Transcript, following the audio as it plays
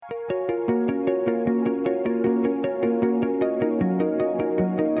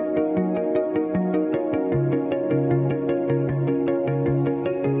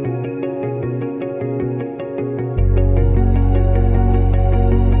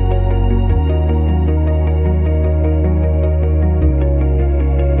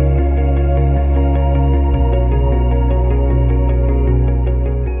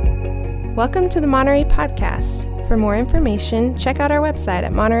Welcome to the Monterey Podcast. For more information, check out our website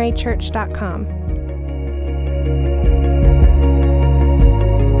at montereychurch.com.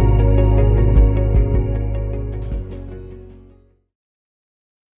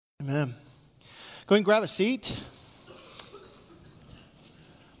 Amen. Go ahead and grab a seat.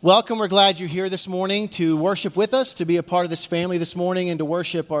 Welcome. We're glad you're here this morning to worship with us, to be a part of this family this morning, and to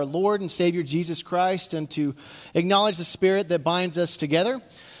worship our Lord and Savior Jesus Christ, and to acknowledge the Spirit that binds us together.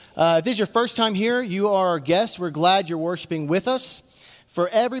 If this is your first time here, you are our guest. We're glad you're worshiping with us. For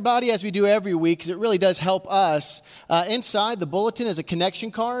everybody, as we do every week, because it really does help us, inside the bulletin is a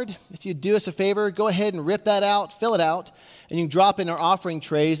connection card. If you do us a favor, go ahead and rip that out, fill it out, and you can drop in our offering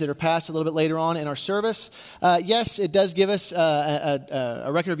trays that are passed a little bit later on in our service. Yes, it does give us a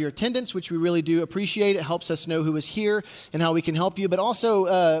record of your attendance, which we really do appreciate. It helps us know who is here and how we can help you. But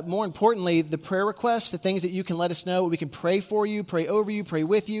also, more importantly, the prayer requests, the things that you can let us know. We can pray for you, pray over you, pray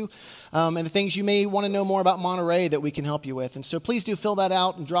with you, and the things you may want to know more about Monterey that we can help you with. And so please do fill that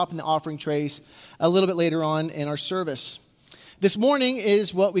out and drop in the offering trays a little bit later on in our service. This morning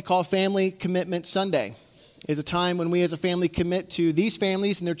is what we call Family Commitment Sunday. It's a time when we as a family commit to these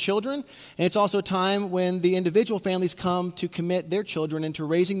families and their children, and it's also a time when the individual families come to commit their children into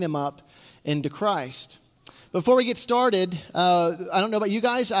raising them up into Christ. Before we get started, I don't know about you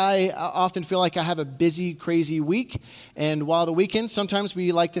guys, I often feel like I have a busy, crazy week, and while the weekends, sometimes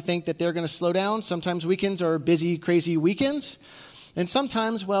we like to think that they're going to slow down. Sometimes weekends are busy, crazy weekends. And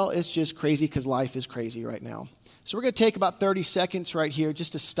sometimes, well, it's just crazy because life is crazy right now. So we're going to take about 30 seconds right here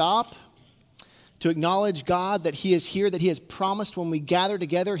just to stop, to acknowledge God, that He is here, that He has promised when we gather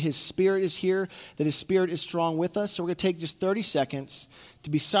together, His Spirit is here, that His Spirit is strong with us. So we're going to take just 30 seconds to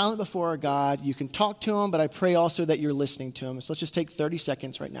be silent before our God. You can talk to Him, but I pray also that you're listening to Him. So let's just take 30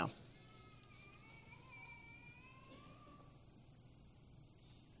 seconds right now.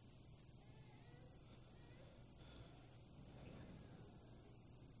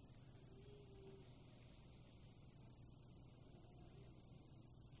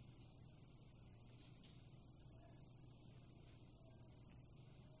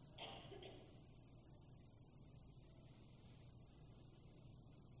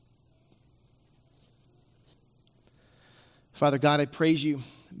 Father God, I praise you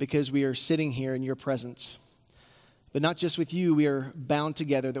because we are sitting here in your presence. But not just with you, we are bound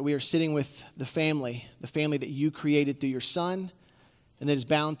together, that we are sitting with the family that you created through your Son, and that is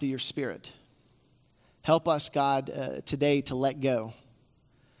bound through your Spirit. Help us, God, today to let go,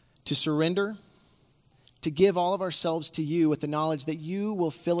 to surrender, to give all of ourselves to you with the knowledge that you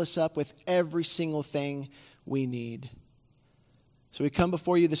will fill us up with every single thing we need. So we come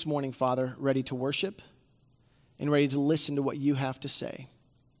before you this morning, Father, ready to worship and ready to listen to what you have to say.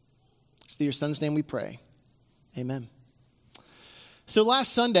 It's through your Son's name we pray. Amen. So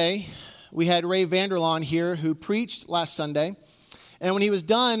last Sunday, we had Ray Vanderlaan here who preached last Sunday. And when he was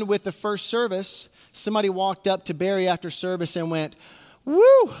done with the first service, somebody walked up to Barry after service and went,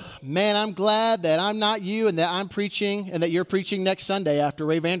 "Woo, man, I'm glad that I'm not you and that I'm preaching and that you're preaching next Sunday," after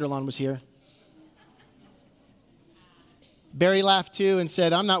Ray Vanderlaan was here. Barry laughed too and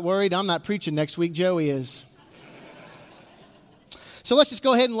said, "I'm not worried. I'm not preaching next week. Joey is." So let's just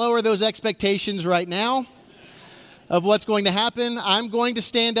go ahead and lower those expectations right now of what's going to happen. I'm going to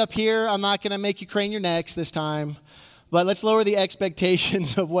stand up here. I'm not going to make you crane your necks this time. But let's lower the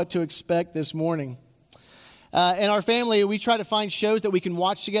expectations of what to expect this morning. In our family, we try to find shows that we can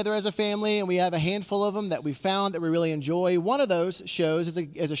watch together as a family, and we have a handful of them that we found that we really enjoy. One of those shows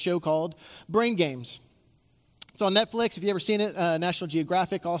is a show called Brain Games. It's on Netflix. If you've ever seen it, National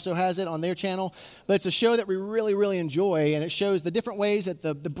Geographic also has it on their channel. But it's a show that we really, really enjoy, and it shows the different ways that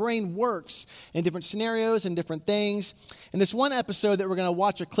the brain works in different scenarios and different things. In this one episode that we're going to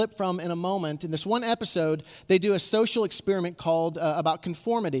watch a clip from in a moment, in this one episode, they do a social experiment called about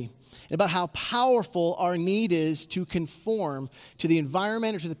conformity, and about how powerful our need is to conform to the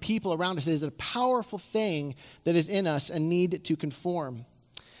environment or to the people around us. It is a powerful thing that is in us, a need to conform.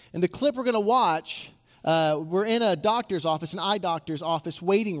 In the clip we're going to watch, we're in a doctor's office, an eye doctor's office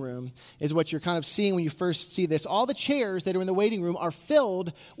waiting room is what you're kind of seeing when you first see this. All the chairs that are in the waiting room are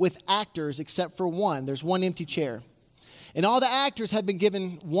filled with actors except for one. There's one empty chair. And all the actors have been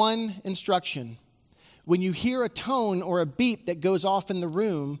given one instruction. When you hear a tone or a beep that goes off in the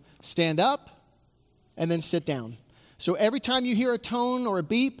room, stand up and then sit down. So every time you hear a tone or a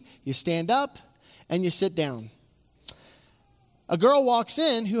beep, you stand up and you sit down. A girl walks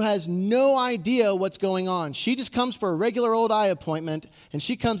in who has no idea what's going on. She just comes for a regular old eye appointment, and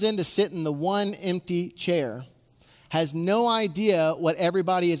she comes in to sit in the one empty chair. Has no idea what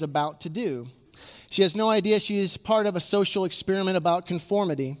everybody is about to do. She has no idea she's part of a social experiment about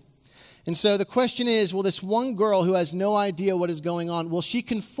conformity. And so the question is, will this one girl who has no idea what is going on, will she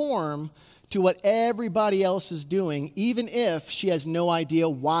conform to what everybody else is doing, even if she has no idea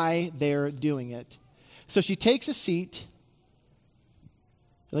why they're doing it? So she takes a seat.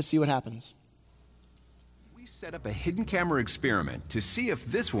 Let's see what happens. We set up a hidden camera experiment to see if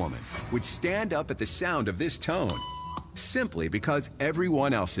this woman would stand up at the sound of this tone, simply because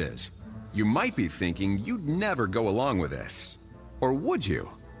everyone else is. You might be thinking you'd never go along with this. Or would you?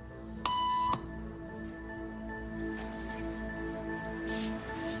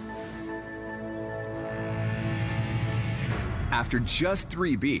 After just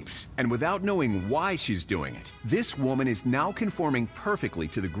 3 beeps, and without knowing why she's doing it, this woman is now conforming perfectly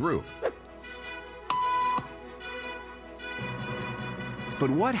to the group. But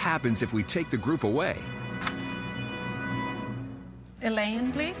what happens if we take the group away?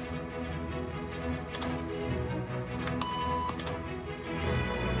 Elaine, please.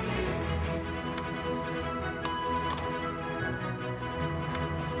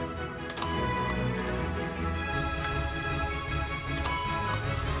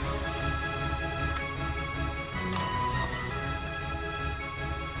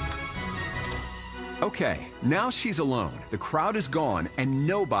 Okay, now she's alone. The crowd is gone and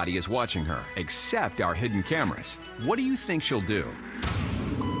nobody is watching her, except our hidden cameras. What do you think she'll do?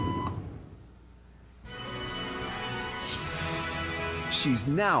 She's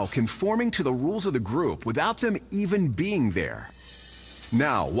now conforming to the rules of the group without them even being there.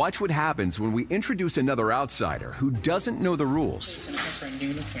 Now, watch what happens when we introduce another outsider who doesn't know the rules. For a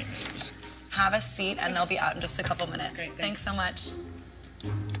noon appointment. Have a seat, and they'll be out in just a couple minutes. Great, thanks so much.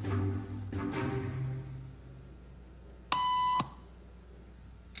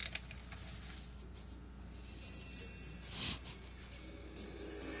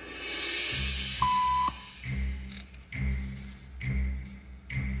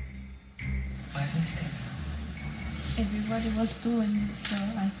 Why are you staying? Everybody was doing it, so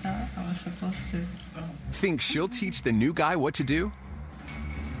I thought I was supposed to. Think she'll teach the new guy what to do?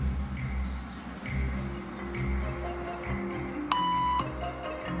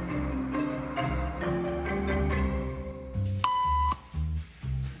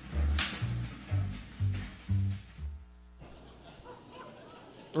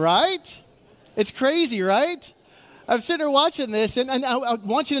 Right? It's crazy, right? I'm sitting there watching this, and I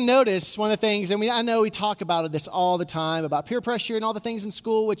want you to notice one of the things, and I know we talk about this all the time, about peer pressure and all the things in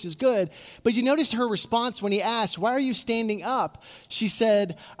school, which is good, but you notice her response when he asked, "Why are you standing up?" She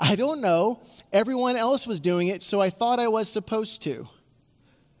said, "I don't know. Everyone else was doing it, so I thought I was supposed to."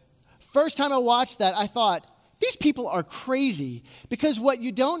 First time I watched that, I thought, these people are crazy, because what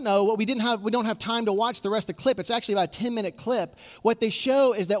you don't know, what we don't have time to watch the rest of the clip. It's actually about a 10-minute clip. What they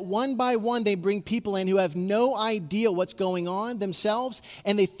show is that one by one, they bring people in who have no idea what's going on themselves,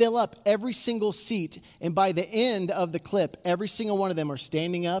 and they fill up every single seat. And by the end of the clip, every single one of them are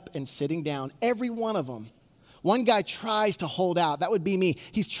standing up and sitting down. Every one of them. One guy tries to hold out. That would be me.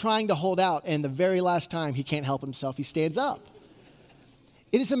 He's trying to hold out, and the very last time, he can't help himself. He stands up.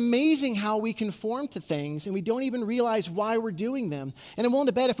 It is amazing how we conform to things and we don't even realize why we're doing them. And I'm willing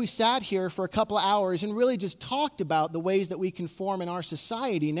to bet if we sat here for a couple of hours and really just talked about the ways that we conform in our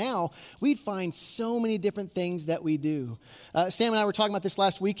society now, we'd find so many different things that we do. Sam and I were talking about this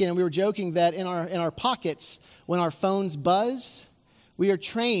last weekend, and we were joking that in our pockets, when our phones buzz, we are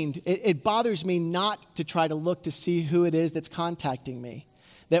trained. It bothers me not to try to look to see who it is that's contacting me.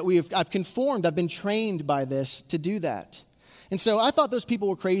 I've conformed, I've been trained by this to do that. And so I thought those people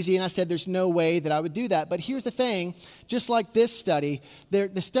were crazy, and I said there's no way that I would do that. But here's the thing, just like this study,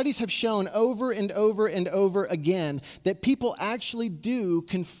 the studies have shown over and over and over again that people actually do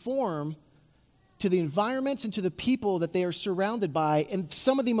conform to the environments and to the people that they are surrounded by in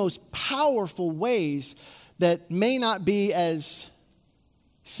some of the most powerful ways that may not be as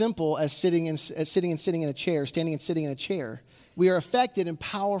simple as standing and sitting in a chair. We are affected in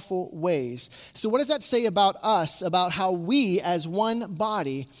powerful ways. So what does that say about us, about how we as one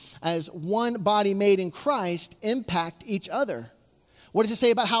body made in Christ, impact each other? What does it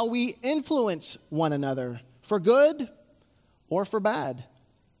say about how we influence one another, for good or for bad?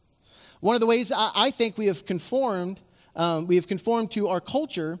 One of the ways I think we have conformed to our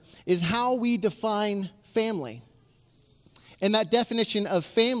culture is how we define family. And that definition of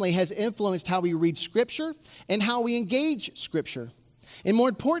family has influenced how we read Scripture and how we engage Scripture. And more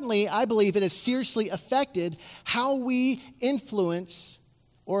importantly, I believe it has seriously affected how we influence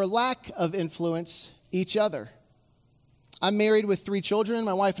or lack of influence each other. I'm married with 3 children.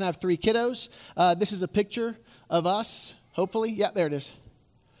 My wife and I have 3 kiddos. This is a picture of us, hopefully. Yeah, there it is.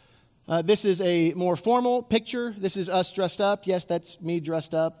 This is a more formal picture. This is us dressed up. Yes, that's me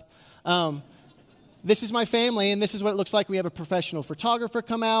dressed up. This is my family, and this is what it looks like. We have a professional photographer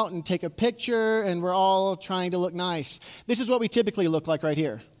come out and take a picture, and we're all trying to look nice. This is what we typically look like right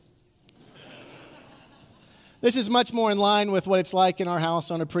here. This is much more in line with what it's like in our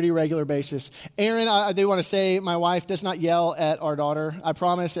house on a pretty regular basis. Erin, I do want to say, my wife does not yell at our daughter. I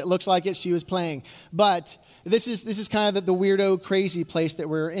promise. It looks like it. She was playing. But this is kind of the weirdo, crazy place that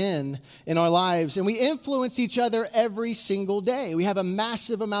we're in our lives. And we influence each other every single day. We have a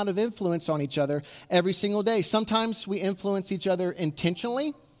massive amount of influence on each other every single day. Sometimes we influence each other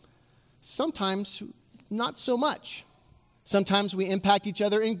intentionally. Sometimes not so much. Sometimes we impact each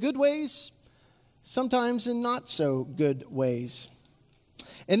other in good ways. Sometimes in not so good ways.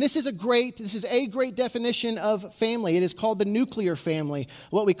 And this is a great definition of family. It is called the nuclear family.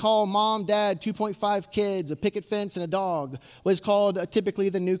 What we call mom, dad, 2.5 kids, a picket fence, and a dog was called typically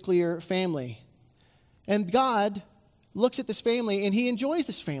the nuclear family. And God looks at this family and he enjoys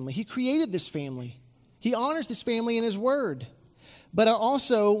this family. He created this family. He honors this family in his word. But I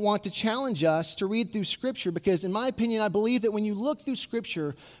also want to challenge us to read through Scripture because, in my opinion, I believe that when you look through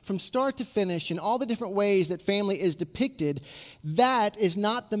Scripture from start to finish in all the different ways that family is depicted, that is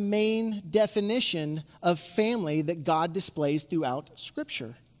not the main definition of family that God displays throughout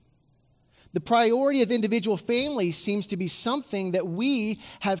Scripture. The priority of individual families seems to be something that we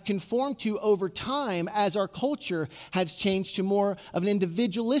have conformed to over time as our culture has changed to more of an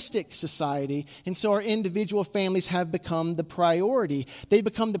individualistic society. And so our individual families have become the priority. They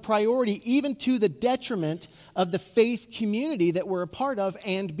become the priority even to the detriment of the faith community that we're a part of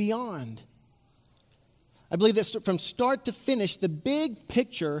and beyond. I believe that from start to finish, the big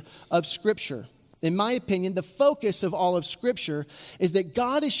picture of Scripture, in my opinion, the focus of all of Scripture is that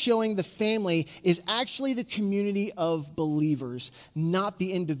God is showing the family is actually the community of believers, not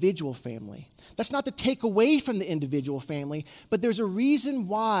the individual family. That's not to take away from the individual family, but there's a reason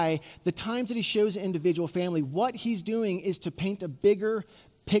why the times that he shows the individual family, what he's doing is to paint a bigger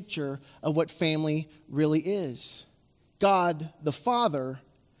picture of what family really is. God, the Father,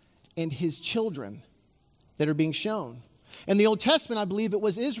 and his children that are being shown. In the Old Testament, I believe it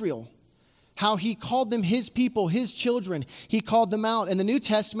was Israel. How he called them his people, his children. He called them out. In the New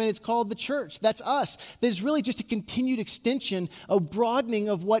Testament, it's called the church. That's us. There's really just a continued extension, a broadening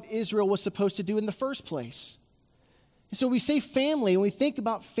of what Israel was supposed to do in the first place. And so we say family, and we think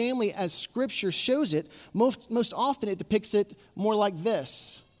about family as Scripture shows it. Most often it depicts it more like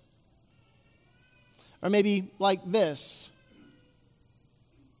this. Or maybe like this.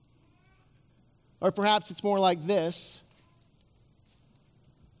 Or perhaps it's more like this.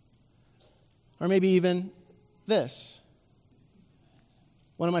 Or maybe even this.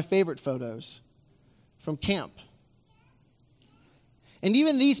 One of my favorite photos from camp. And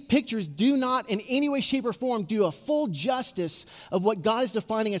even these pictures do not in any way, shape, or form do a full justice of what God is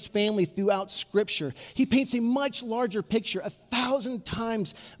defining as family throughout Scripture. He paints a much larger picture, 1,000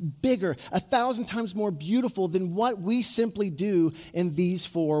 times bigger, 1,000 times more beautiful than what we simply do in these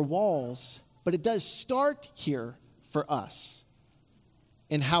four walls. But it does start here for us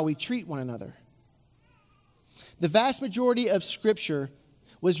in how we treat one another. The vast majority of Scripture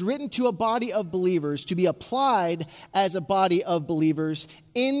was written to a body of believers to be applied as a body of believers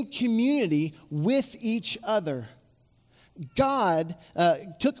in community with each other. God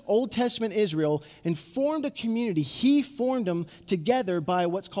took Old Testament Israel and formed a community. He formed them together by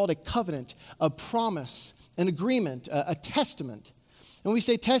what's called a covenant, a promise, an agreement, a testament. When we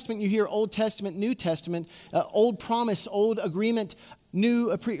say testament, you hear Old Testament, New Testament, old promise, old agreement,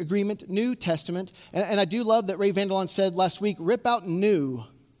 new agreement, New Testament. And I do love that Ray Vanderlaan said last week, rip out new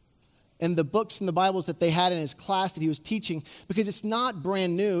in the books and the Bibles that they had in his class that he was teaching, because it's not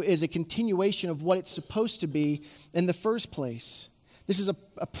brand new. It is a continuation of what it's supposed to be in the first place. This is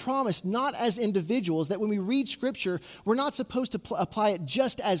a promise, not as individuals, that when we read Scripture, we're not supposed to apply it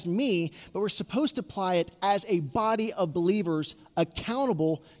just as me, but we're supposed to apply it as a body of believers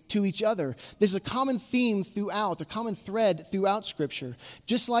accountable to each other. This is a common theme throughout, a common thread throughout Scripture.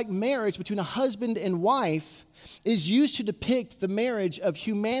 Just like marriage between a husband and wife is used to depict the marriage of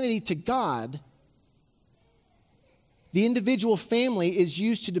humanity to God, the individual family is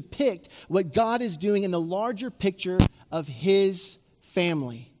used to depict what God is doing in the larger picture of his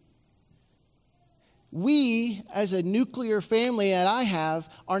family. We, as a nuclear family that I have,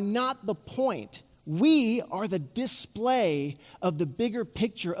 are not the point. We are the display of the bigger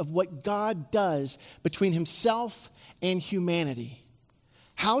picture of what God does between himself and humanity.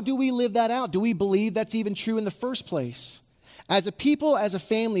 How do we live that out? Do we believe that's even true in the first place? As a people, as a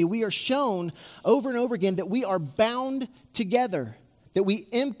family, we are shown over and over again that we are bound together. that we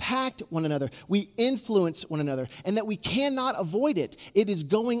impact one another, we influence one another, and that we cannot avoid it. It is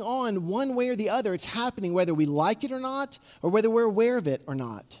going on one way or the other. It's happening whether we like it or not, or whether we're aware of it or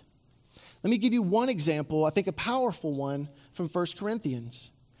not. Let me give you one example, I think a powerful one, from 1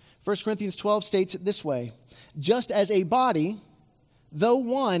 Corinthians. 1 Corinthians 12 states it this way: just as a body, though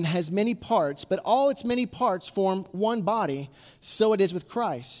one, has many parts, but all its many parts form one body, so it is with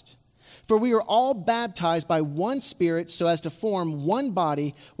Christ. For we are all baptized by one Spirit so as to form one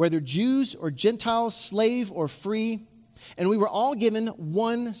body, whether Jews or Gentiles, slave or free, and we were all given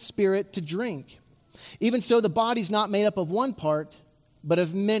one Spirit to drink. Even so, the body's not made up of one part, but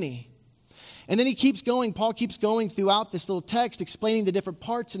of many. And then he keeps going, Paul keeps going throughout this little text, explaining the different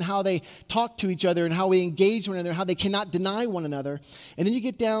parts and how they talk to each other and how we engage one another, how they cannot deny one another. And then you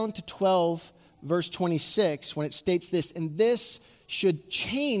get down to 12, verse 26, when it states this: and this should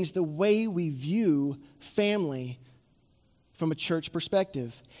change the way we view family from a church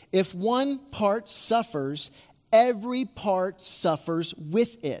perspective. If one part suffers, every part suffers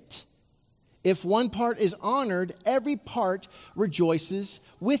with it. If one part is honored, every part rejoices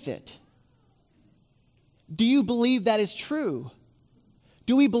with it. Do you believe that is true?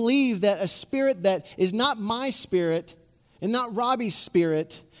 Do we believe that a spirit that is not my spirit and not Robbie's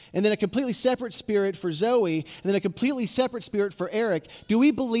spirit, and then a completely separate spirit for Zoe, and then a completely separate spirit for Eric, do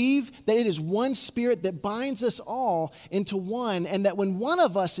we believe that it is one spirit that binds us all into one, and that when one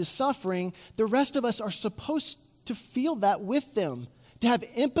of us is suffering, the rest of us are supposed to feel that with them, to have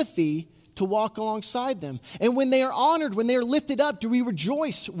empathy, to walk alongside them? And when they are honored, when they are lifted up, do we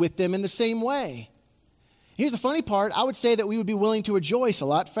rejoice with them in the same way? Here's the funny part. I would say that we would be willing to rejoice a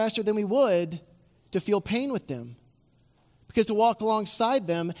lot faster than we would to feel pain with them. Because to walk alongside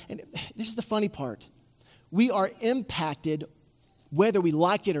them, and this is the funny part, we are impacted whether we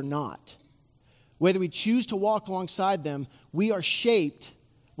like it or not. Whether we choose to walk alongside them, we are shaped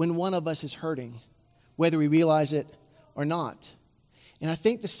when one of us is hurting, whether we realize it or not. And I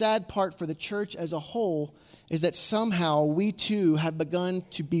think the sad part for the church as a whole is that somehow we too have begun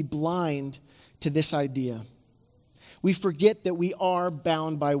to be blind to this idea. We forget that we are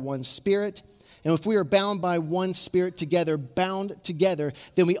bound by one Spirit. And if we are bound by one Spirit together, bound together,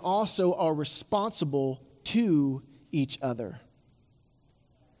 then we also are responsible to each other.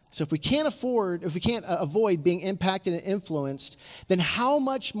 So if we can't avoid being impacted and influenced, then how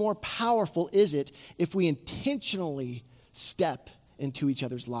much more powerful is it if we intentionally step into each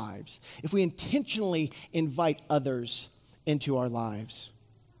other's lives, if we intentionally invite others into our lives?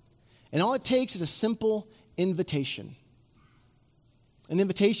 And all it takes is a simple invitation. An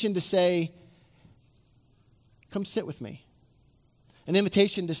invitation to say, come sit with me. An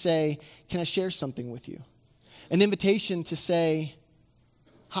invitation to say, can I share something with you? An invitation to say,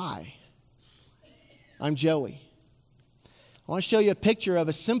 hi, I'm Joey. I want to show you a picture of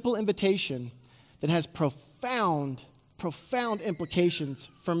a simple invitation that has profound implications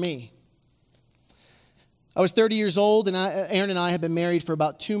for me. I was 30 years old, and Aaron and I had been married for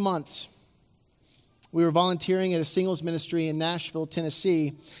about 2 months. We were volunteering at a singles ministry in Nashville,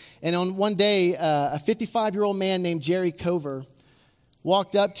 Tennessee. And on one day, a 55-year-old man named Jerry Cover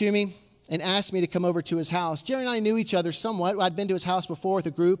walked up to me and asked me to come over to his house. Jerry and I knew each other somewhat. I'd been to his house before with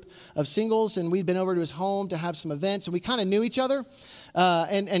a group of singles, and we'd been over to his home to have some events, and we kind of knew each other.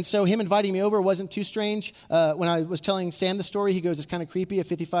 And so him inviting me over wasn't too strange. When I was telling Sam the story, he goes, it's kind of creepy. A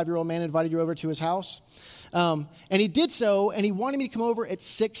 55-year-old man invited you over to his house. And he did so, and he wanted me to come over at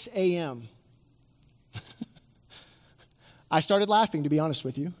 6 a.m. I started laughing, to be honest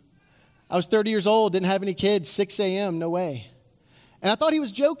with you. I was 30 years old, didn't have any kids, 6 a.m., no way. And I thought he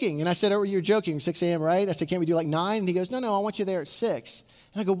was joking. And I said, oh, you're joking, 6 a.m., right? I said, can't we do like 9? And he goes, no, I want you there at 6.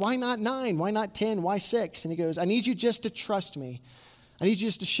 And I go, why not 9? Why not 10? Why 6? And he goes, I need you just to trust me. I need you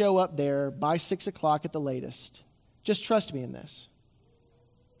just to show up there by 6 o'clock at the latest. Just trust me in this.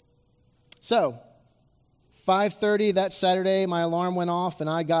 So, 5:30 that Saturday, my alarm went off and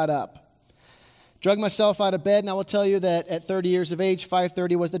I got up. Drug myself out of bed, and I will tell you that at 30 years of age,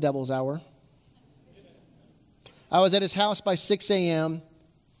 5:30 was the devil's hour. I was at his house by 6 a.m.,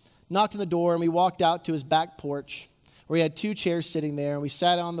 knocked on the door, and we walked out to his back porch where he had 2 chairs sitting there, and we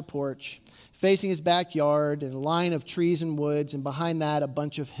sat on the porch facing his backyard and a line of trees and woods, and behind that, a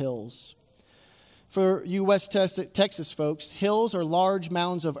bunch of hills. For you West Texas folks, hills are large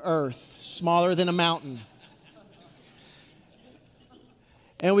mounds of earth, smaller than a mountain.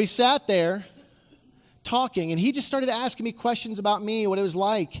 And we sat there talking, and he just started asking me questions about me, what it was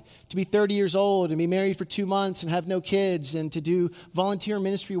like to be 30 years old and be married for 2 months and have no kids and to do volunteer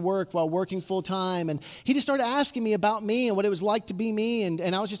ministry work while working full time. And he just started asking me about me and what it was like to be me. And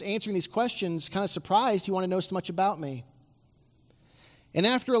I was just answering these questions, kind of surprised he wanted to know so much about me. And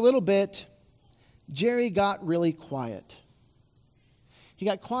after a little bit, Jerry got really quiet. He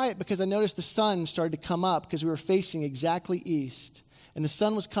got quiet because I noticed the sun started to come up because we were facing exactly east, and the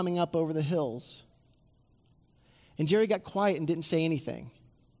sun was coming up over the hills. And Jerry got quiet and didn't say anything.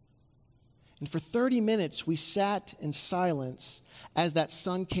 And for 30 minutes, we sat in silence as that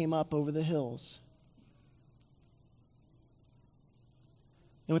sun came up over the hills.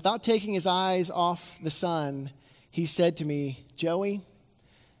 And without taking his eyes off the sun, he said to me, "Joey,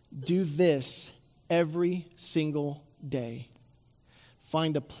 do this every single day.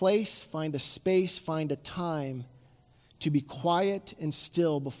 Find a place, find a space, find a time to be quiet and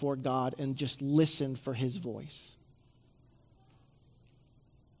still before God and just listen for his voice."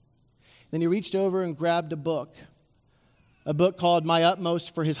 Then he reached over and grabbed a book called My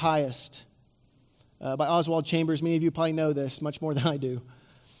Utmost for His Highest, by Oswald Chambers. Many of you probably know this much more than I do.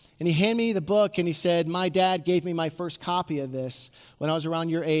 And he handed me the book and he said, "My dad gave me my first copy of this when I was around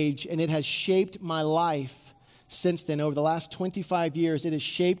your age, and it has shaped my life since then. Over the last 25 years, it has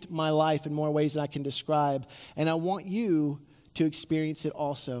shaped my life in more ways than I can describe. And I want you to experience it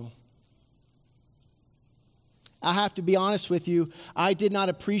also." I have to be honest with you, I did not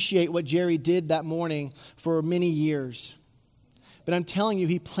appreciate what Jerry did that morning for many years. But I'm telling you,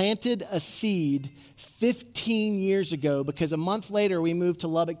 he planted a seed 15 years ago, because a month later we moved to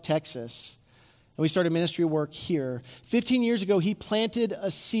Lubbock, Texas, and we started ministry work here. 15 years ago, he planted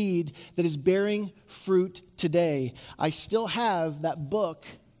a seed that is bearing fruit today. I still have that book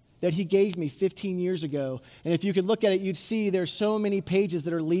that he gave me 15 years ago. And if you could look at it, you'd see there's so many pages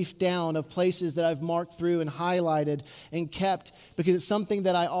that are leafed down of places that I've marked through and highlighted and kept, because it's something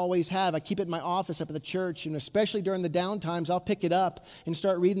that I always have. I keep it in my office up at the church, and especially during the down times, I'll pick it up and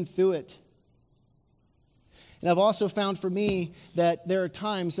start reading through it. And I've also found for me that there are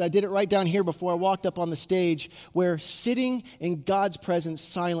times, that I did it right down here before I walked up on the stage, where sitting in God's presence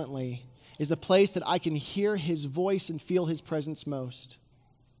silently is the place that I can hear his voice and feel his presence most.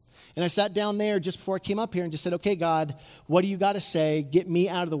 And I sat down there just before I came up here and just said, "Okay, God, what do you got to say? Get me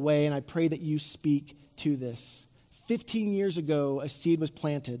out of the way, and I pray that you speak to this." 15 years ago, a seed was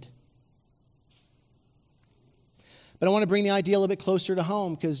planted. But I want to bring the idea a little bit closer to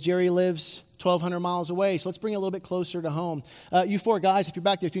home, because Jerry lives 1,200 miles away. So let's bring it a little bit closer to home. You four guys, if you're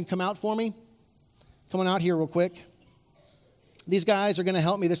back there, if you can come out for me. Come on out here real quick. These guys are going to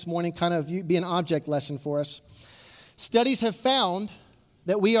help me this morning, kind of be an object lesson for us. Studies have found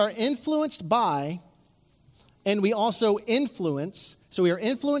that we are influenced by, and we also influence. So we are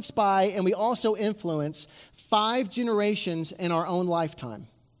influenced by, and we also influence 5 generations in our own lifetime.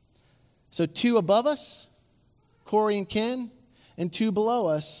 So 2 above us, Corey and Ken, and 2 below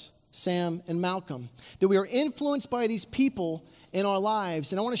us, Sam and Malcolm. That we are influenced by these people in our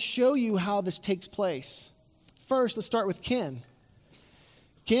lives. And I want to show you how this takes place. First, let's start with Ken.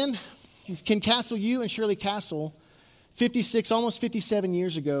 Ken Castle, you and Shirley Castle, 56, almost 57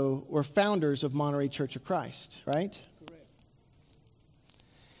 years ago, were founders of Monterey Church of Christ, right? Correct.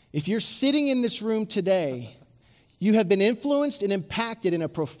 If you're sitting in this room today, you have been influenced and impacted in a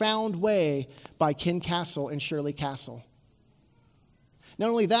profound way by Ken Castle and Shirley Castle. Not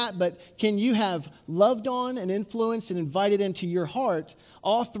only that, but Ken, you have loved on and influenced and invited into your heart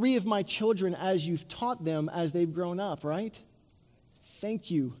all 3 of my children as you've taught them as they've grown up, right? Thank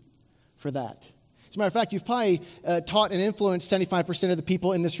you for that. As a matter of fact, you've probably taught and influenced 75% of the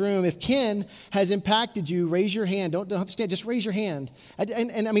people in this room. If Ken has impacted you, raise your hand. Don't have to stand, just raise your hand.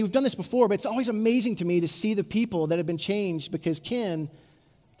 And I mean, we've done this before, but it's always amazing to me to see the people that have been changed because Ken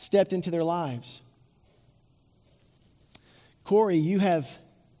stepped into their lives. Corey, you have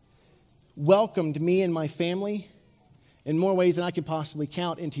welcomed me and my family in more ways than I could possibly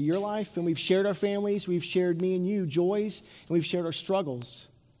count into your life. And we've shared our families, we've shared me and you joys, and we've shared our struggles.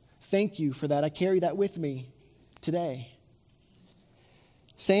 Thank you for that. I carry that with me today.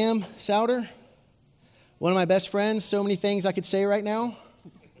 Sam Souter, one of my best friends. So many things I could say right now.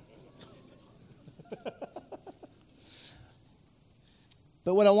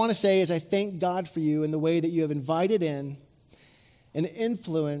 But what I want to say is I thank God for you in the way that you have invited in and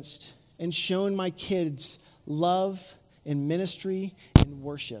influenced and shown my kids love and ministry and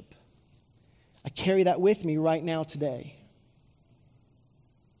worship. I carry that with me right now today.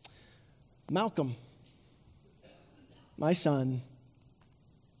 Malcolm, my son,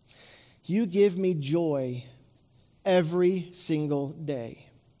 you give me joy every single day.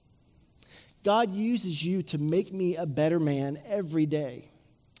 God uses you to make me a better man every day.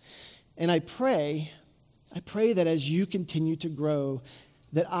 And I pray that as you continue to grow,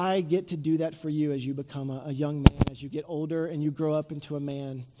 that I get to do that for you as you become a young man, as you get older and you grow up into a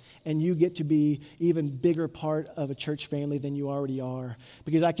man, and you get to be even bigger part of a church family than you already are.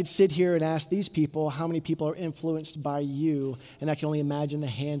 Because I could sit here and ask these people how many people are influenced by you, and I can only imagine the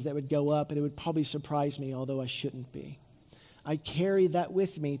hands that would go up, and it would probably surprise me, although I shouldn't be. I carry that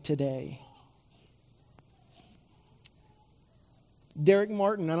with me today. Derek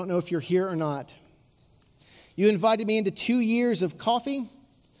Martin, I don't know if you're here or not. You invited me into 2 years of coffee,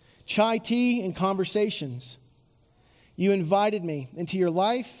 chai tea, and conversations. You invited me into your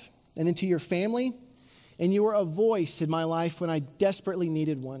life and into your family, and you were a voice in my life when I desperately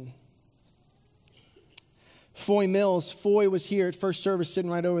needed one. Foy Mills. Foy was here at first service,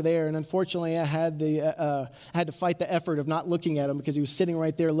 sitting right over there, and unfortunately I had to fight the effort of not looking at him because he was sitting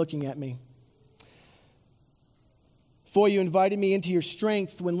right there looking at me. Foy, you invited me into your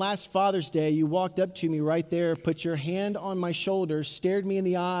strength when last Father's Day you walked up to me right there, put your hand on my shoulder, stared me in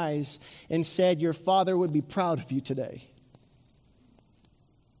the eyes, and said your father would be proud of you today.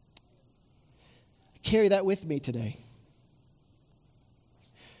 I carry that with me today.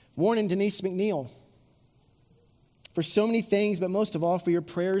 Warren and Denise McNeil, for so many things, but most of all for your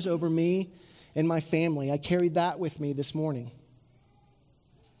prayers over me and my family. I carry that with me this morning.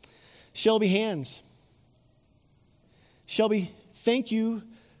 Shelby Hands. Shelby, thank you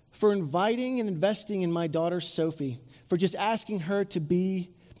for inviting and investing in my daughter Sophie, for just asking her to be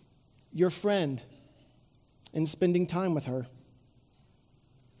your friend and spending time with her.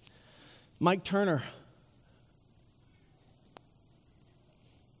 Mike Turner.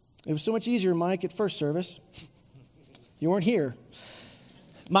 It was so much easier, Mike, at first service. You weren't here.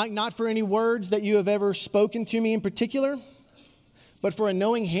 Mike, not for any words that you have ever spoken to me in particular, but for a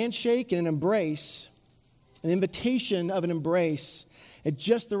knowing handshake and an embrace, an invitation of an embrace at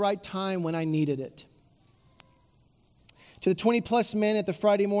just the right time when I needed it. To the 20-plus men at the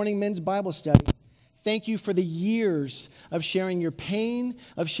Friday morning men's Bible study, thank you for the years of sharing your pain,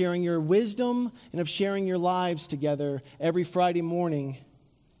 of sharing your wisdom, and of sharing your lives together every Friday morning.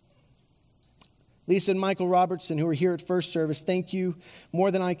 Lisa and Michael Robertson, who are here at first service, thank you more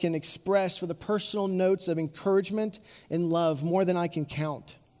than I can express for the personal notes of encouragement and love, more than I can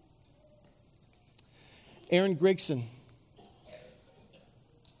count. Aaron Grigson,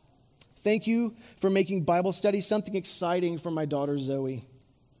 thank you for making Bible study something exciting for my daughter Zoe,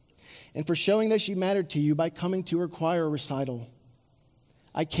 and for showing that she mattered to you by coming to her choir recital.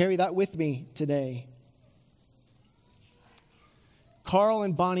 I carry that with me today. Carl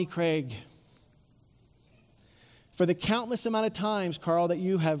and Bonnie Craig, for the countless amount of times, Carl, that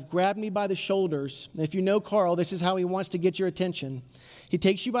you have grabbed me by the shoulders. And if you know Carl, this is how he wants to get your attention. He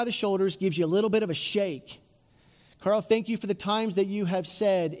takes you by the shoulders, gives you a little bit of a shake. Carl, thank you for the times that you have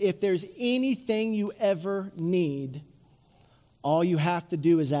said, if there's anything you ever need, all you have to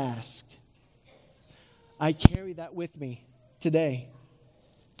do is ask. I carry that with me today.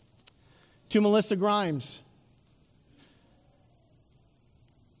 To Melissa Grimes,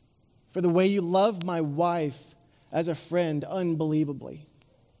 for the way you love my wife as a friend unbelievably.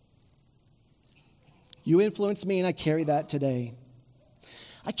 You influence me, and I carry that today.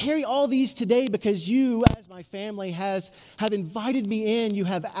 I carry all these today because you, as my family, have invited me in. You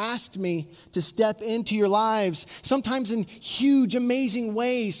have asked me to step into your lives, sometimes in huge, amazing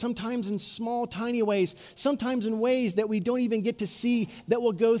ways, sometimes in small, tiny ways, sometimes in ways that we don't even get to see, that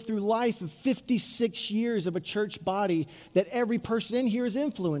will go through life of 56 years of a church body that every person in here is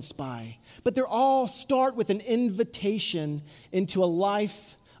influenced by. But they all start with an invitation into a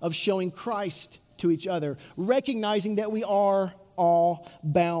life of showing Christ to each other, recognizing that we are all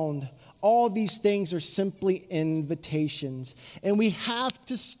bound. All these things are simply invitations. And we have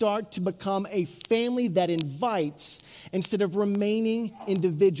to start to become a family that invites instead of remaining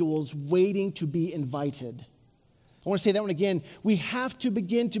individuals waiting to be invited. I want to say that one again. We have to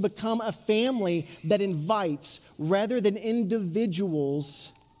begin to become a family that invites rather than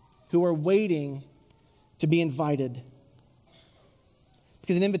individuals who are waiting to be invited.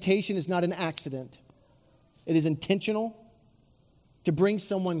 Because an invitation is not an accident. It is intentional. To bring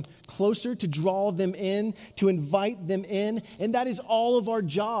someone closer, to draw them in, to invite them in. And that is all of our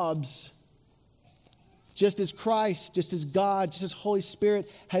jobs. Just as Christ, just as God, just as Holy Spirit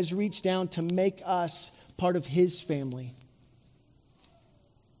has reached down to make us part of His family.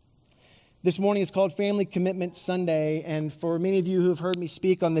 This morning is called Family Commitment Sunday, and for many of you who have heard me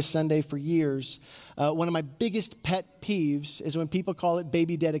speak on this Sunday for years, one of my biggest pet peeves is when people call it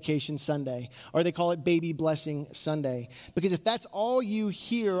Baby Dedication Sunday, or they call it Baby Blessing Sunday. Because if that's all you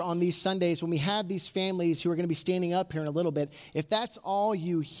hear on these Sundays, when we have these families who are going to be standing up here in a little bit, if that's all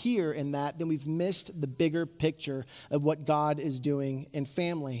you hear in that, then we've missed the bigger picture of what God is doing in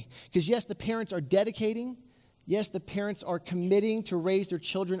family. Because yes, the parents are dedicating. Yes, the parents are committing to raise their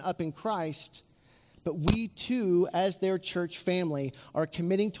children up in Christ, but we too, as their church family, are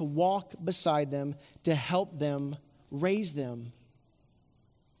committing to walk beside them, to help them raise them.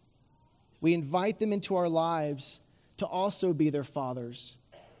 We invite them into our lives to also be their fathers,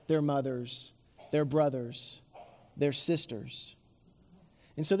 their mothers, their brothers, their sisters.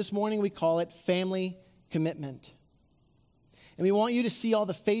 And so this morning we call it Family Commitment. And we want you to see all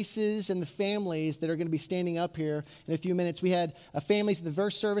the faces and the families that are going to be standing up here in a few minutes. We had families at the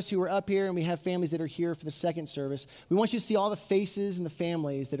first service who were up here, and we have families that are here for the second service. We want you to see all the faces and the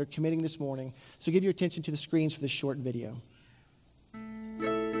families that are committing this morning. So give your attention to the screens for this short video.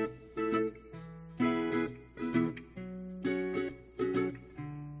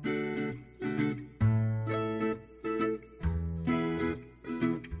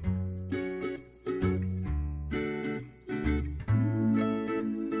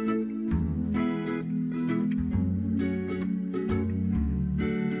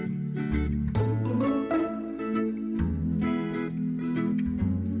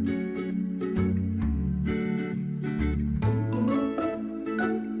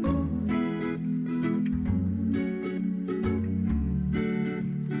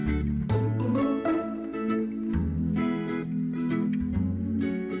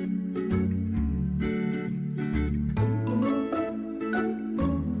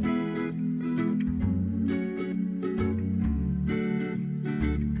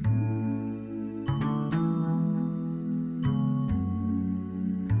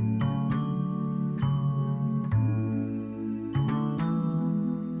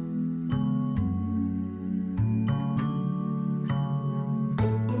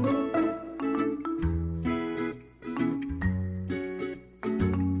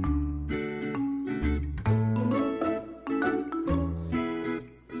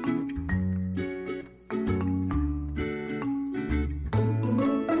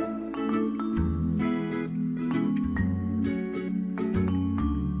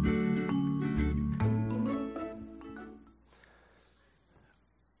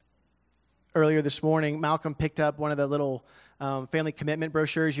 Earlier this morning, Malcolm picked up one of the little family commitment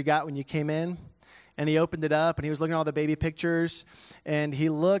brochures you got when you came in, and he opened it up, and he was looking at all the baby pictures, and he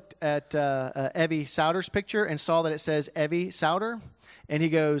looked at Evie Souter's picture and saw that it says Evie Souter, and he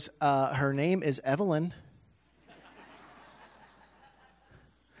goes, her name is Evelyn.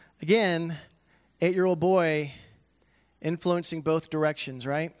 Again, 8-year-old boy influencing both directions,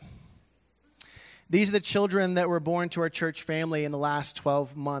 right? These are the children that were born to our church family in the last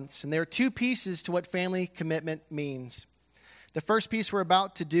 12 months. And there are two pieces to what family commitment means. The first piece we're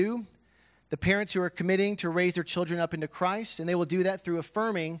about to do, the parents who are committing to raise their children up into Christ, and they will do that through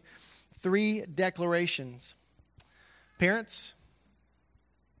affirming 3 declarations. Parents,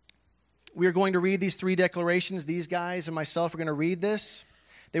 we are going to read these 3 declarations. These guys and myself are going to read this.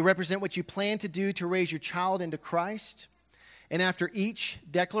 They represent what you plan to do to raise your child into Christ. And after each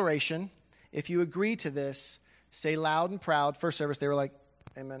declaration, if you agree to this, say loud and proud. First service, they were like,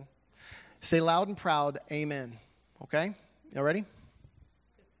 amen. Say loud and proud, amen. Okay? You ready?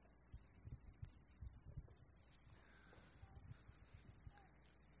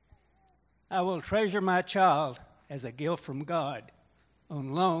 I will treasure my child as a gift from God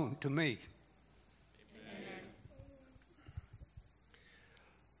on loan to me. Amen.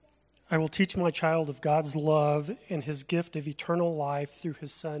 I will teach my child of God's love and his gift of eternal life through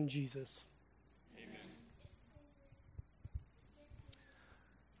his son, Jesus.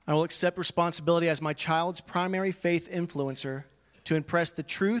 I will accept responsibility as my child's primary faith influencer to impress the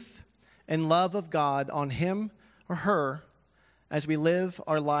truth and love of God on him or her as we live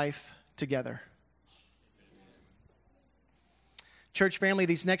our life together. Church family,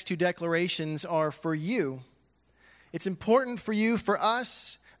 these next 2 declarations are for you. It's important for you, for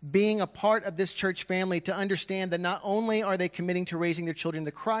us, being a part of this church family, to understand that not only are they committing to raising their children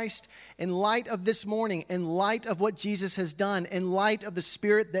to Christ, in light of this morning, in light of what Jesus has done, in light of the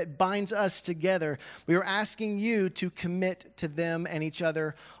Spirit that binds us together, we are asking you to commit to them and each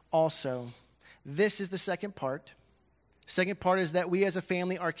other also. This is the second part. Second part is that we as a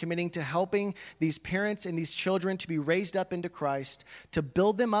family are committing to helping these parents and these children to be raised up into Christ, to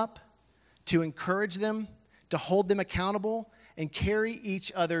build them up, to encourage them, to hold them accountable, and carry each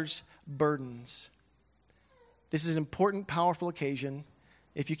other's burdens. This is an important, powerful occasion.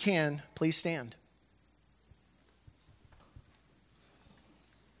 If you can, please stand.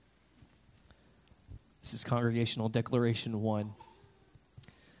 This is Congregational Declaration 1.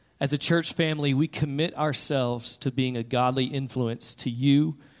 As a church family, we commit ourselves to being a godly influence to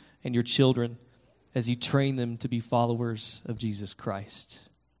you and your children as you train them to be followers of Jesus Christ.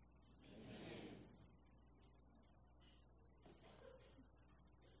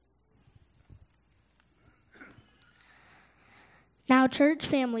 Now, church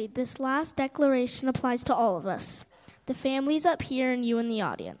family, this last declaration applies to all of us. The families up here and you in the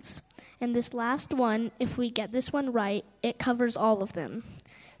audience. And this last one, if we get this one right, it covers all of them.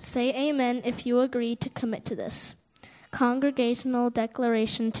 Say amen if you agree to commit to this. Congregational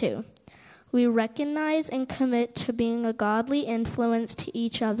Declaration 2. We recognize and commit to being a godly influence to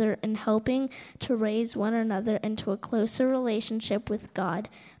each other and helping to raise one another into a closer relationship with God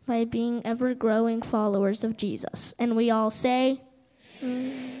by being ever-growing followers of Jesus. And we all say,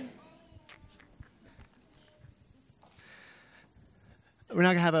 We're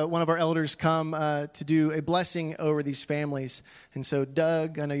now going to have one of our elders come to do a blessing over these families. And so,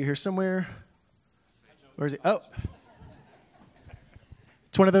 Doug, I know you're here somewhere. Where is he? Oh.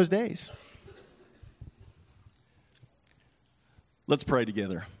 It's one of those days. Let's pray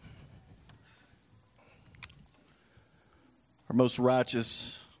together. Our most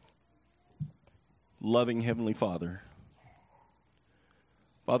righteous, loving Heavenly Father.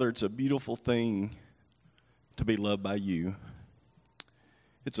 Father, it's a beautiful thing to be loved by you.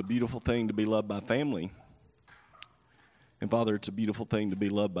 It's a beautiful thing to be loved by family. And Father, it's a beautiful thing to be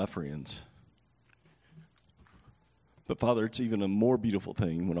loved by friends. But Father, it's even a more beautiful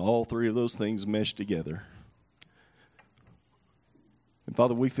thing when all three of those things mesh together. And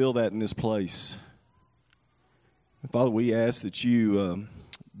Father, we feel that in this place. And Father, we ask that you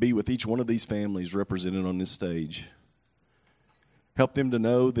be with each one of these families represented on this stage. Help them to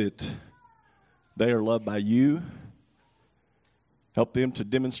know that they are loved by you. Help them to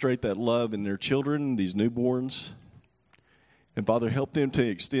demonstrate that love in their children, these newborns. And Father, help them to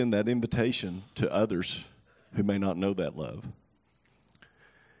extend that invitation to others who may not know that love.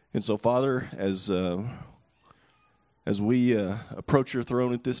 And so, Father, as we approach your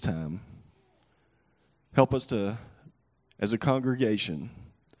throne at this time, help us to, as a congregation,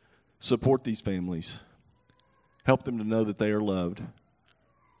 support these families. Help them to know that they are loved.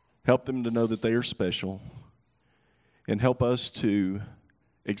 Help them to know that they are special. And help us to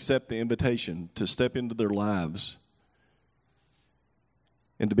accept the invitation to step into their lives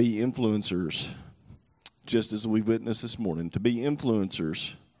and to be influencers, just as we've witnessed this morning, to be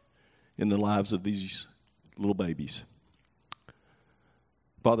influencers in the lives of these little babies.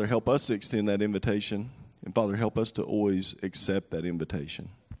 Father, help us to extend that invitation, and Father, help us to always accept that invitation.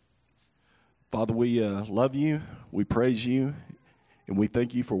 Father, we love you, we praise you, and we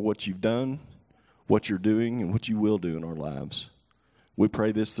thank you for what you've done, what you're doing, and what you will do in our lives. We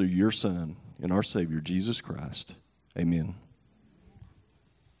pray this through your Son and our Savior, Jesus Christ. Amen.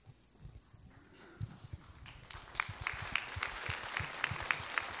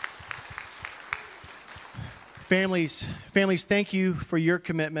 Families, thank you for your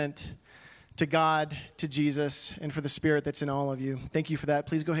commitment to God, to Jesus, and for the Spirit that's in all of you. Thank you for that.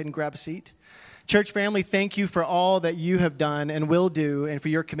 Please go ahead and grab a seat. Church family, thank you for all that you have done and will do and for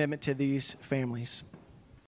your commitment to these families.